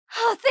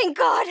Oh, thank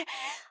God.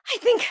 I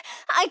think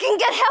I can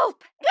get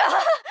help.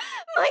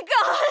 My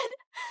God.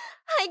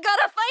 I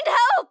gotta find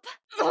help.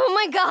 Oh,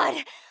 my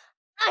God.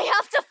 I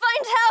have to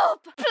find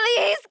help.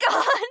 Please,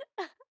 God.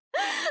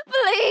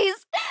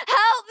 Please,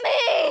 help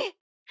me.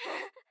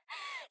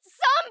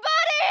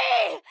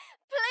 Somebody!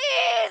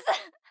 Please!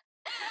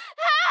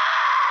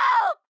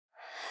 Help!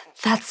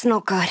 That's no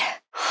good.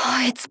 Oh,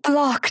 it's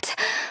blocked.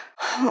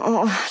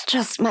 Oh,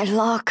 just my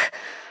luck.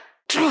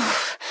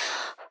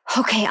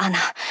 Okay,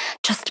 Anna.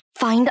 Just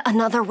find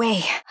another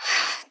way.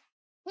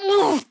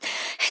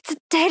 It's a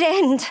dead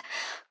end.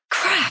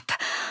 Crap.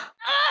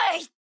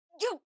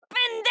 You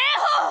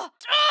pendejo!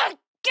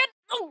 Get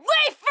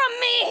away from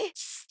me!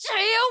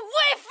 Stay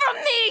away from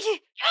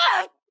me!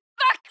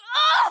 Back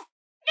off!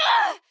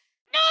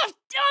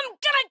 I'm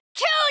gonna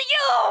kill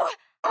you!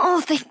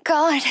 Oh, thank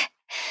God.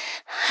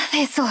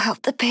 This'll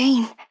help the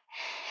pain.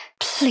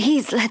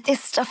 Please let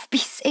this stuff be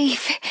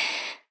safe.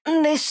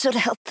 This should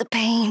help the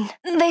pain.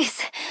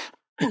 This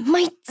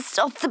might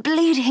stop the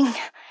bleeding.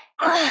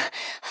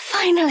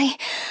 Finally,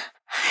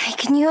 I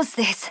can use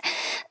this.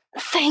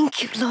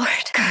 Thank you,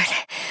 Lord. Good.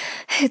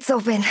 It's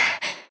open.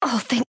 Oh,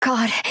 thank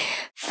God.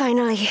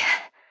 Finally.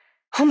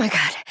 Oh my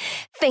God.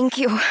 Thank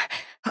you.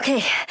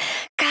 Okay,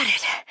 got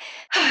it.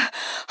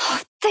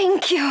 Oh,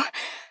 thank you.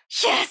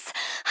 Yes,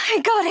 I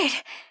got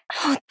it.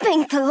 Oh,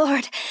 thank the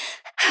Lord.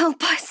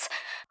 Help us.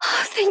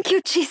 Oh, thank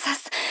you,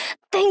 Jesus.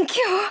 Thank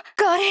you.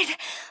 Got it.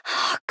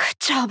 Oh, good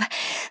job.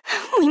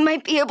 We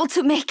might be able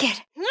to make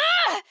it.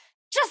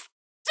 Just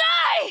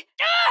die!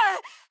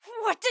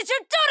 What did you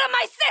do to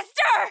my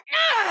sister?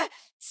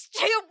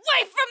 Stay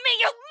away from me,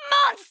 you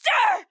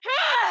monster!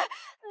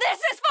 This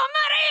is for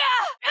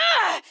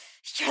Maria!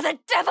 You're the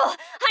devil!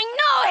 I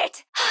know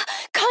it!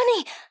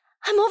 Connie,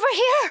 I'm over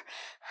here.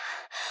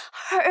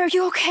 Are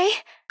you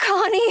okay?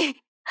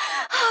 Connie!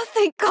 Oh,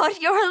 thank God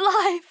you're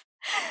alive.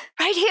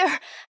 Right here.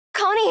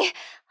 Connie,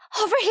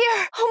 over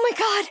here. Oh my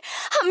God,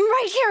 I'm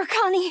right here,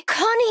 Connie.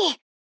 Connie,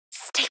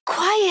 stay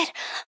quiet.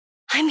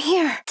 I'm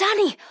here.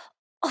 Danny,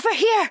 over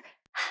here.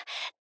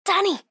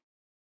 Danny,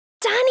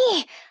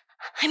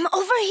 I'm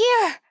over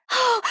here.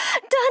 Oh,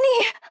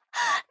 Danny,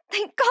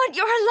 thank God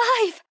you're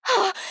alive.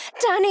 Oh,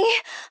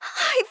 Danny,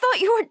 I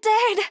thought you were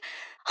dead.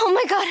 Oh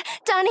my God,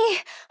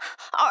 Danny,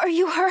 are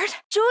you hurt?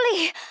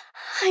 Julie,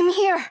 I'm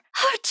here.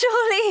 Oh,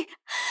 Julie,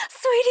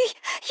 sweetie,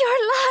 you're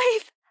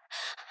alive.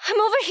 I'm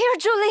over here,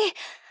 Julie.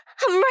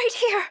 I'm right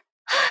here.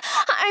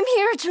 I'm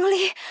here,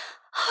 Julie.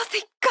 Oh,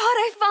 thank God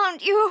I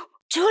found you.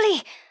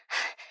 Julie,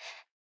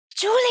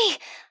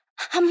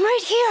 I'm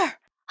right here.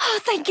 Oh,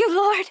 thank you,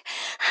 Lord.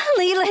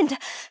 Leland,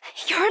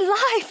 you're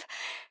alive.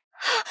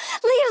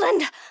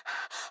 Leland,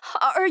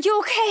 are you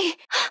okay?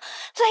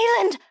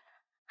 Leland,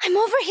 I'm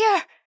over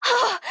here.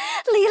 Oh,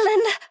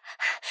 Leland,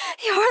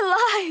 you're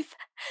alive.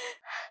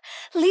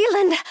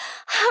 Leland,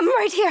 I'm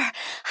right here.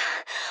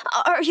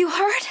 Are you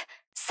hurt?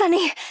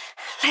 Sonny,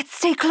 let's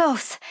stay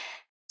close.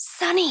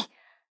 Sonny,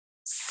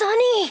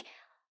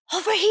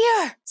 over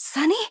here.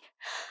 Sonny,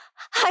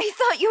 I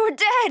thought you were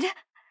dead.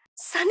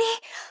 Sonny,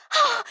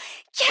 oh,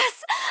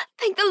 yes,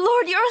 thank the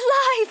Lord you're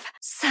alive.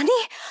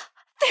 Sonny,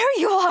 there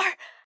you are.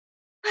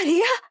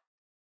 Maria,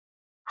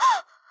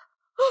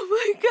 oh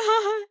my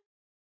God.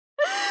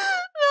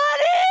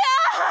 Maria!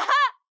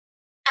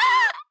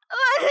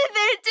 What did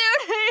they do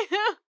to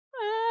you?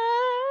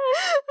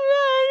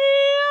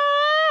 Maria!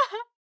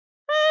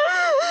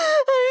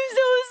 I'm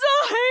so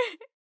sorry.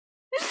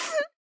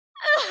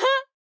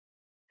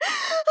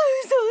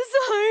 I'm so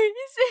sorry,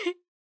 sis.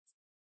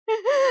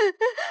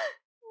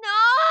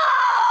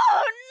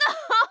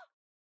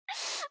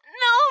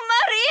 No,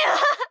 Maria!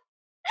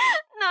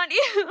 Not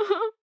you.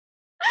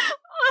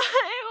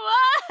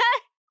 Why?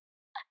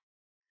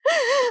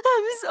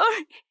 I'm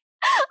sorry.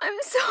 I'm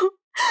so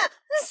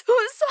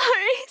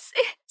sorry,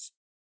 sis.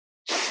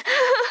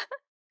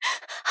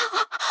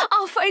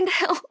 I'll find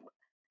help.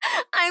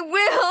 I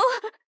will.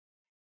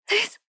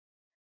 This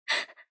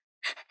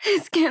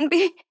can't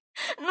be.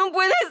 No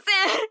puede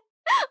ser.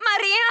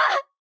 Maria,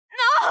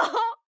 no.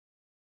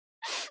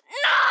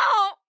 No.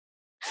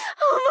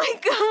 Oh my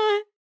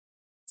God.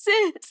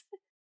 Sis,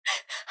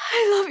 I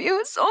love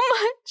you so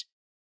much.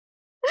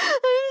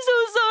 I'm so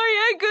sorry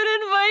I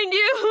couldn't find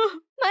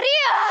you.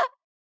 Maria!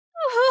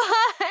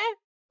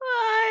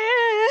 Why?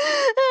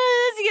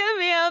 This can't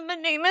be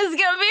happening. This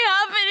can't be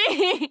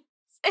happening.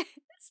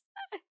 Sis,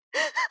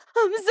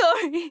 I'm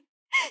sorry.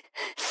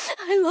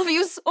 I love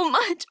you so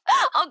much.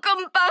 I'll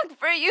come back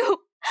for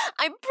you.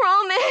 I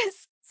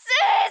promise.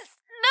 Sis!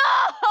 No!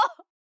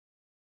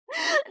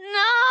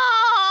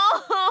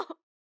 No!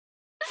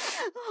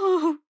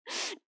 Who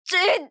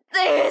did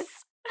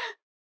this?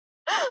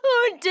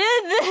 Who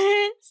did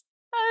this?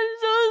 I'm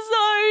so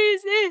sorry,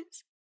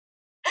 sis.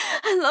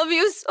 I love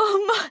you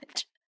so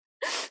much.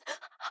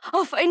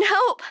 I'll find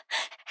help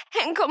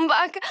and come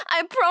back.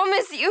 I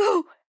promise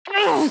you.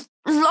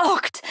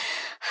 Locked.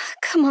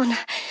 Come on.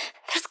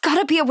 There's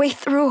gotta be a way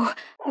through.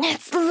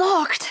 It's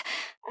locked.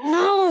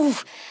 No.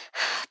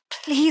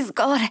 Please,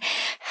 God,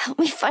 help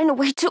me find a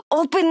way to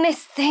open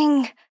this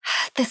thing.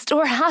 This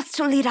door has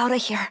to lead out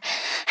of here.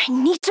 I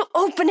need to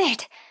open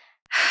it.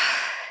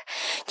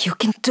 You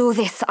can do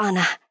this,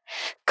 Anna.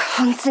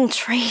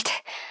 Concentrate.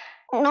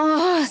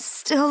 No,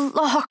 still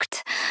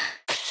locked.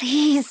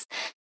 Please,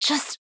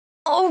 just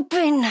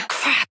open.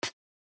 Crap.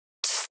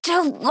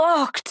 Still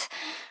locked.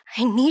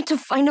 I need to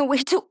find a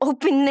way to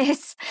open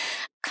this.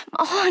 Come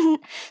on.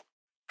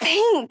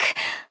 Think.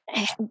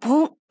 It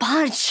won't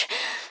budge.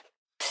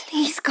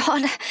 Please,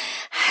 God,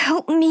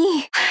 help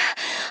me.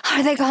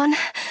 Are they gone?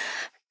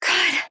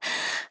 God,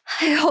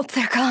 I hope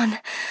they're gone.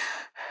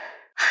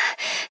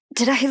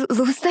 Did I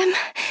lose them?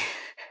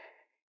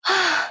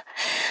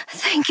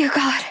 Thank you,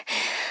 God.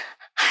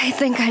 I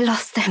think I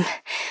lost them.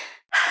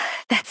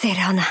 That's it,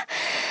 Anna.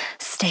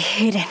 Stay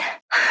hidden.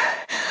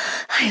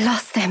 I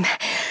lost them.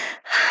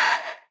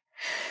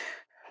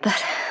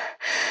 But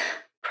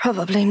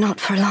probably not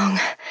for long.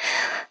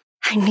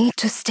 I need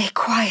to stay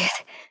quiet.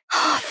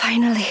 Oh,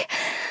 finally.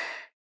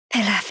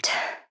 They left.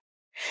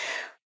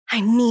 I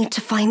need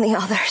to find the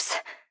others.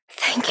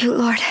 Thank you,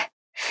 Lord.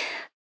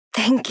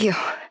 Thank you.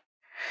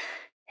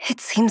 It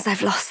seems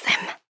I've lost them.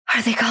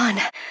 Are they gone?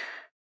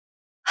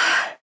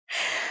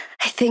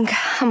 I think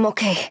I'm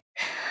okay.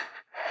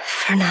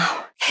 For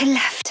now. They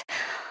left.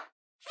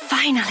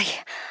 Finally.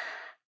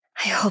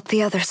 I hope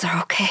the others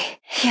are okay.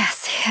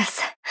 Yes.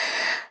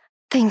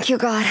 Thank you,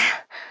 God.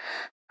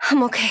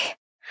 I'm okay.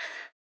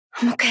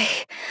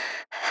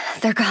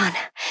 They're gone.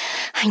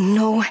 I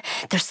know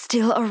they're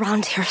still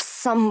around here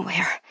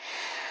somewhere.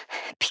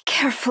 Be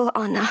careful,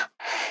 Anna.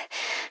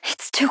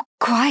 It's too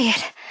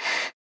quiet.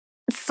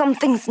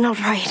 Something's not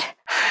right.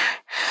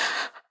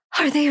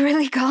 Are they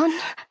really gone?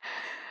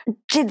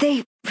 Did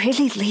they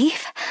really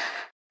leave?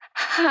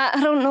 I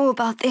don't know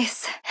about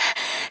this.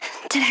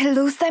 Did I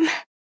lose them?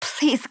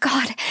 Please,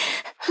 God,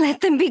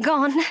 let them be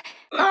gone.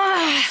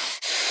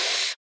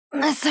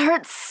 This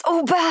hurts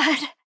so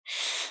bad.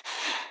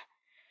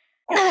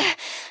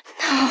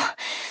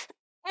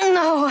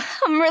 No,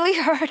 I'm really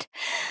hurt.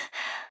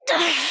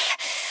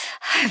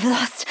 I've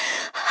lost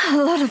a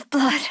lot of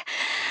blood.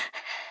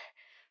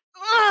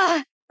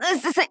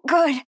 This isn't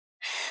good.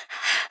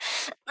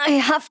 I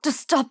have to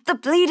stop the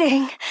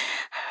bleeding.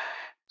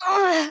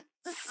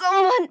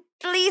 Someone,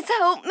 please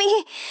help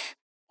me.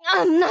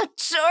 I'm not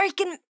sure I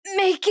can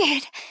make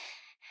it.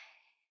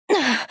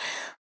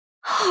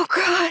 Oh,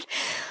 God.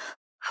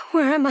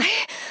 Where am I?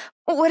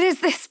 What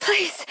is this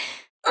place?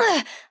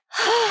 Oh,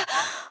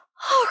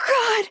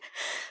 God.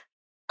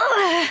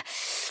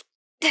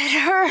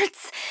 It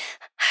hurts.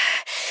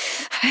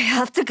 I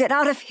have to get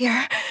out of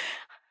here.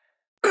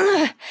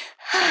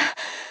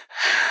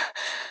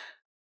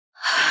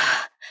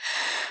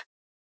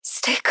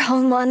 Stay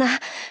calm, Anna.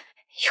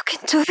 You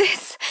can do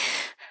this.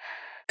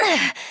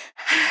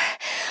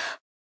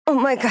 Oh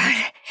my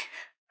God.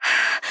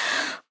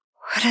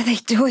 What are they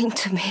doing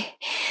to me?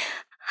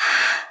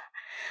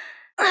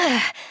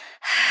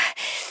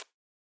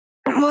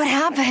 What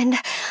happened?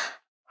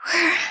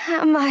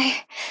 Where am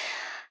I?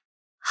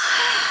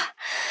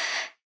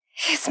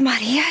 Is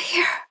Maria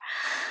here?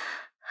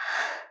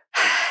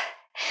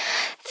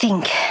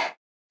 Think.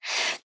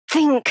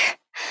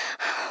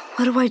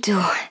 What do I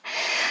do?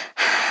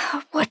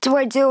 What do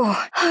I do?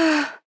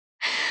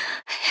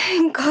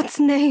 In God's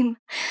name,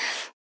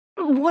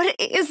 what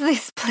is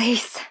this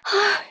place?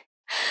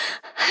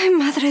 Ay,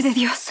 Madre de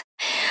Dios.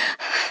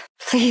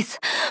 Please,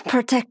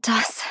 protect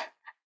us.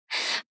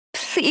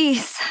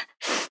 Please,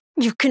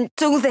 you can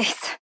do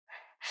this.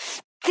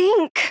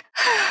 Think.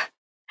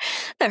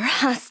 There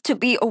has to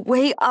be a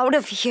way out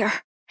of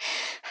here.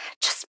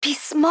 Just be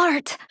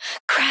smart.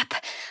 Crap.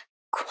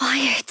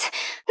 Quiet.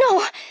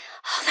 No.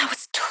 Oh, that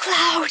was too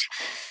loud.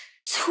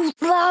 Too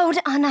loud,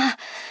 Anna.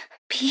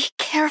 Be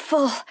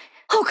careful.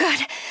 Oh,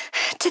 God.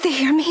 Did they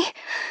hear me?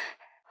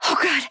 Oh,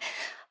 God.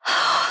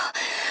 Oh,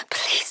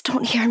 please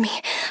don't hear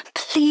me.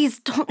 Please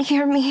don't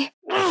hear me.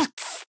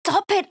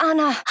 Stop it,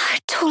 Anna.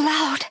 Too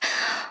loud.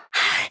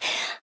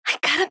 I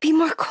gotta be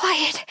more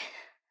quiet.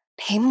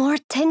 Pay more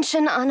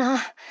attention,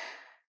 Anna.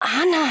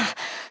 Anna,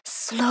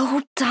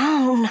 slow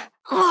down.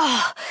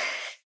 Oh,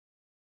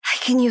 I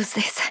can use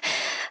this.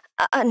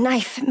 A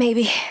knife,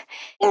 maybe.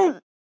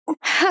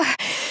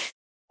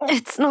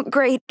 It's not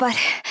great, but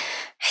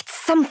it's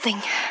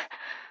something.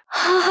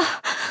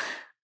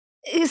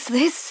 Is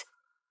this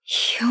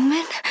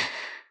human?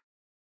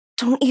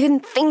 Don't even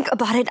think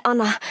about it,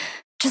 Anna.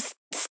 Just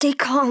stay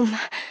calm.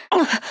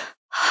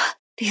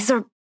 These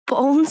are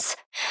bones?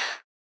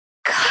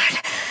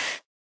 God,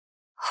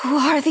 who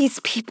are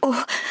these people?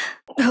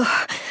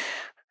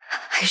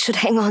 I should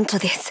hang on to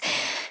this.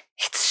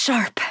 It's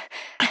sharp.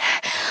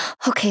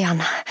 Okay,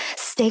 Anna,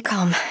 stay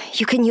calm.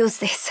 You can use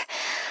this.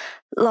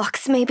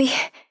 Locks, maybe?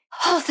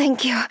 Oh,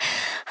 thank you.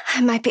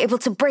 I might be able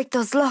to break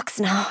those locks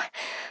now.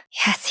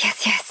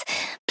 Yes.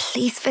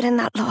 Please fit in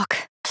that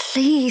lock.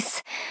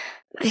 Please.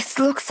 This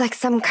looks like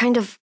some kind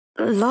of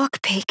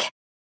lockpick.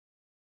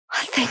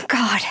 Thank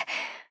God.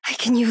 I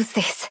can use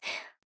this.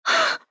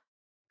 Oh,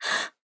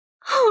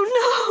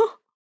 no.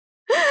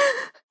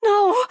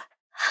 No.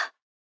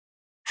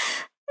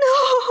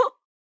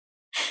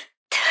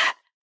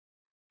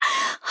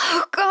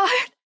 Oh,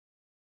 God.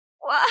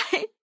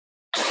 Why?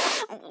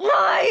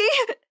 Why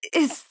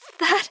is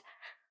that?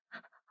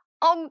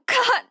 Oh,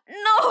 God,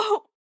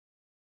 no.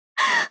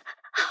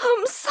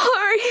 I'm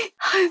sorry.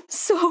 I'm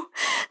so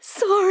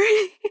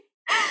sorry.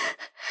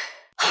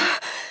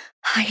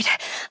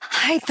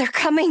 Hide, they're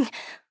coming.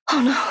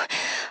 Oh, no.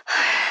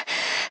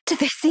 Did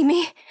they see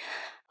me?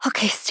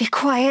 Okay, stay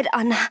quiet,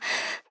 Anna.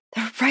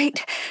 They're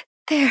right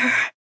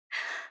there.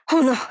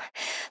 Oh, no.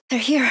 They're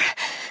here.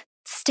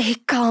 Stay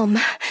calm.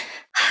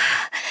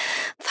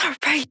 They're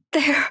right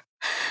there.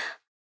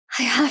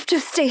 I have to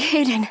stay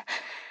hidden.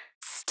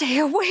 Stay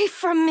away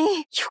from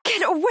me. You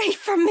get away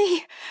from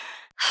me.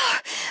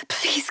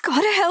 Please,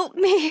 God, help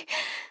me.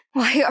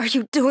 Why are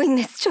you doing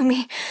this to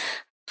me?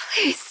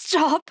 Please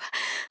stop.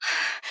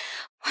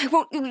 Why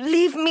won't you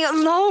leave me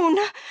alone?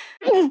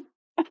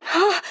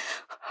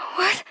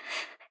 What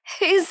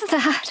is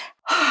that?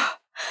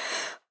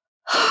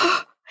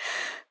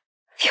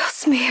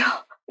 Dios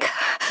mío.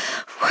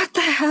 What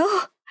the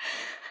hell?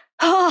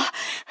 Oh,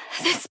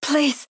 this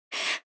place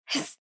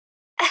is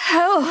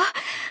hell.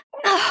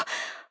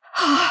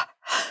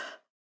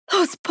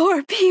 Those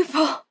poor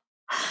people.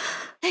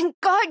 Thank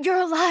God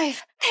you're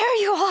alive.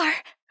 There you are.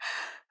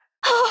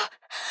 Oh,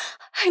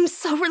 I'm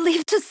so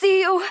relieved to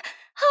see you.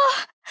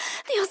 Oh,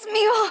 Dios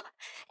mío,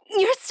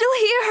 you're still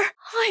here.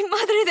 Ay,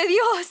 Madre de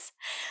Dios.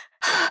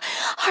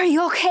 Are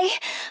you okay?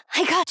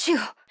 I got you.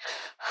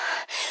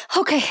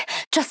 Okay,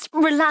 just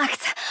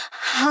relax.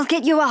 I'll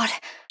get you out.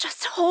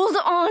 Just hold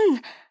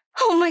on.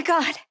 Oh my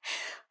God.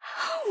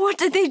 What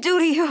did they do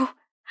to you?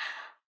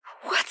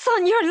 What's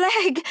on your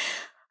leg?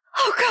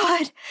 Oh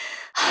God.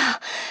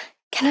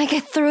 Can I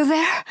get through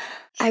there?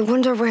 I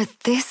wonder where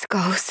this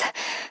goes.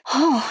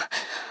 Oh,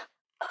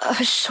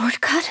 a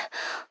shortcut?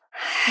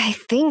 I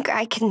think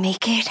I can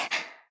make it.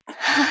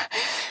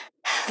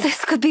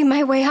 This could be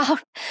my way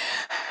out.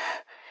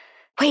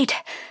 Wait,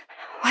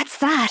 what's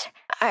that?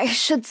 I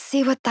should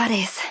see what that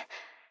is.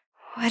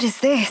 What is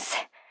this?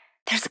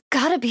 There's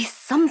gotta be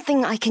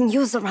something I can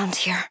use around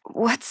here.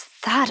 What's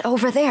that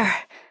over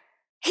there?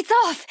 It's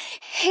off!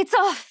 It's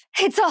off!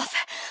 It's off!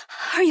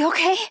 Are you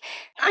okay?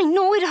 I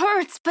know it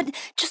hurts, but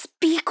just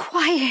be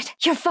quiet.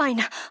 You're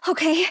fine,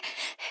 okay?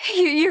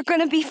 You're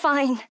gonna be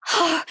fine.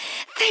 Oh,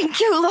 thank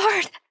you,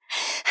 Lord.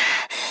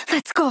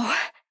 Let's go.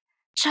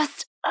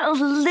 Just a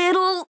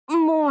little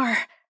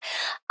more.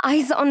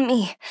 Eyes on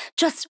me.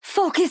 Just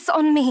focus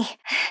on me.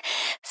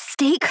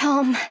 Stay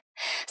calm.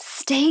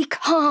 Stay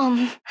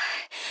calm.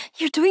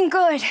 You're doing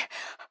good.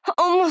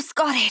 Almost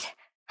got it.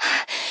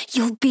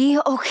 You'll be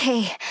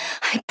okay.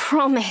 I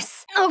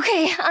promise.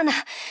 Okay,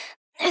 Anna.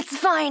 It's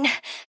fine.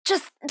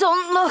 Just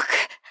don't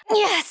look.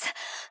 Yes.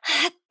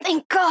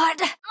 Thank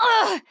God.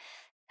 Ugh.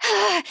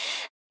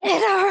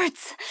 It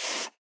hurts.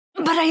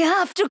 But I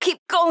have to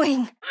keep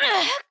going.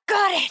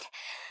 Got it.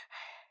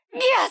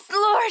 Yes,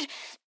 Lord.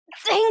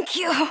 Thank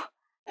you.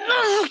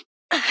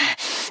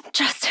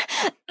 Just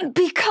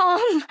be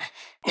calm.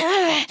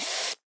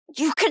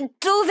 You can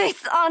do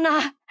this,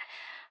 Anna.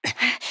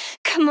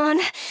 Come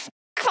on.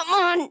 Come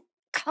on.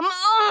 Come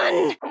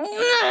on.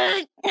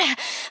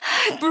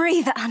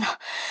 Breathe, Anna.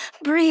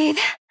 Breathe.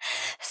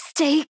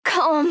 Stay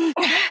calm.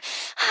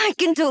 I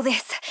can do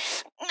this.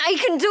 I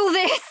can do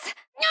this.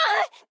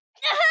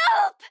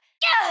 Help!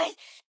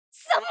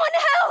 Someone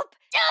help!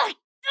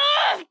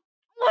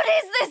 What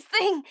is this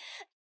thing?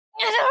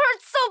 It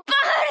hurts so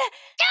bad!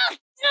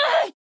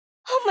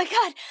 Oh my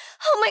God!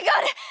 Oh my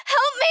God!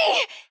 Help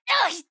me!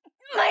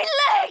 My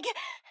leg!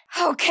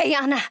 Okay,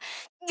 Anna.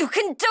 You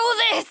can do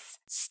this!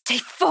 Stay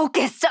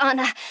focused,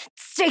 Anna.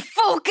 Stay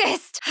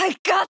focused! I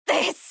got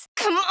this!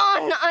 Come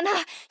on,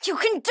 Anna. You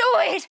can do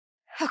it!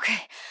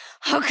 Okay.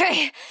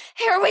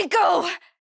 Here we go.